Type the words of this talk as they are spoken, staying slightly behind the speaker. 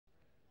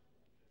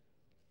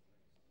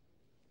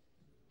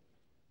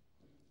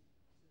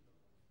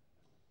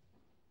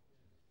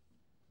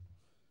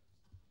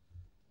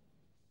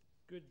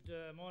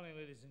Good morning,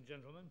 ladies and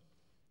gentlemen,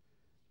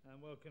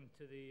 and welcome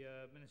to the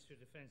Ministry of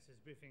Defence's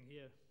briefing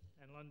here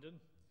in London.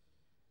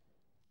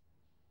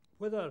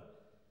 Whether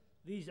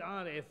these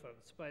are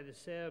efforts by the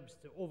Serbs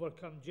to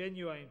overcome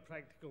genuine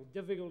practical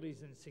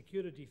difficulties and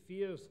security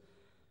fears,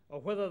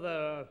 or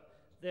whether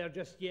they are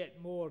just yet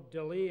more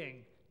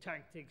delaying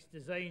tactics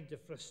designed to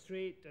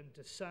frustrate and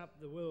to sap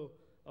the will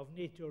of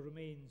NATO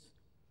remains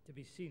to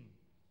be seen.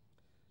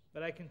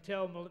 But I can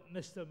tell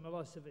Mr.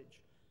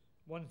 Milosevic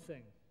one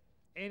thing.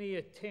 Any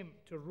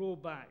attempt to roll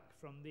back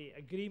from the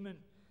agreement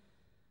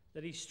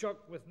that he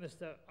struck with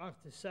Mr.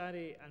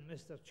 Ahtisaari and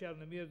Mr.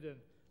 Chernomyrdin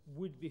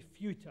would be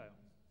futile,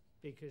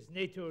 because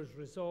NATO's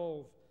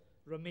resolve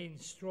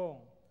remains strong.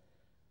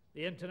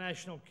 The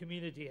international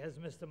community has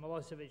Mr.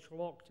 Milosevic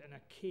locked in a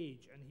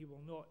cage, and he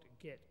will not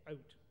get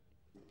out.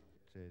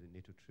 The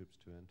NATO troops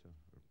to enter,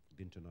 or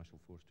the international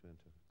force to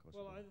enter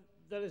Kosovo? Well,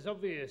 there is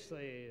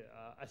obviously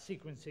a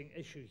sequencing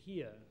issue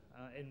here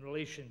in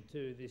relation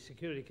to the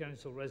Security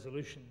Council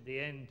resolution, the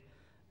end,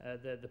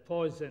 the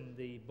pause in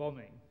the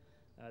bombing,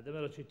 the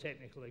military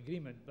technical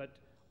agreement, but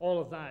all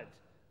of that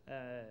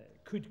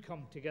could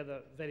come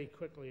together very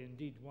quickly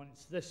indeed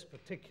once this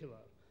particular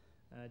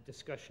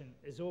discussion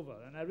is over.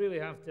 And I really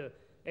have to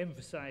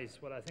emphasize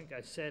what I think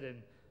I said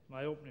in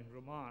my opening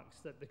remarks,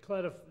 that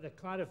the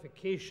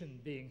clarification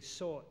being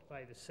sought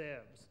by the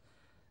Serbs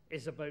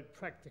is about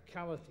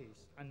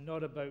practicalities and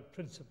not about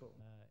principle.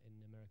 In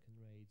American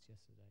raids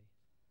yesterday.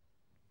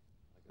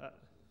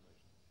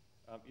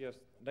 Yes,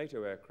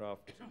 NATO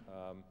aircraft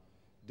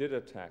did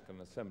attack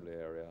an assembly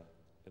area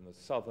in the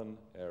southern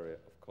area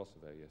of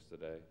Kosovo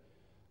yesterday.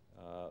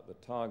 The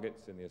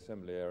targets in the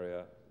assembly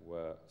area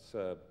were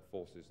Serb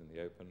forces in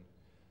the open.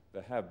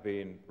 There have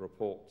been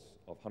reports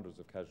of hundreds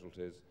of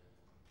casualties,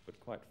 but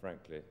quite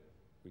frankly,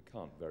 we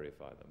can't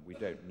verify them. We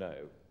don't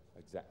know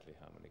exactly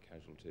how many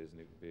casualties,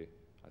 and it would be,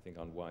 I think,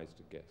 unwise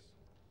to guess.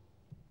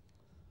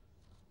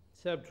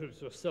 Serb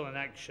troops were still in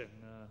action,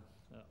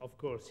 of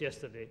course,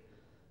 yesterday,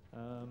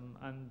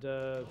 and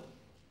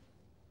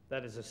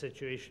that is a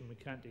situation we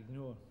can't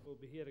ignore. We'll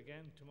be here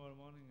again tomorrow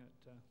morning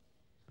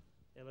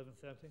at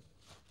 11:30.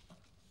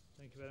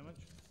 Thank you very much.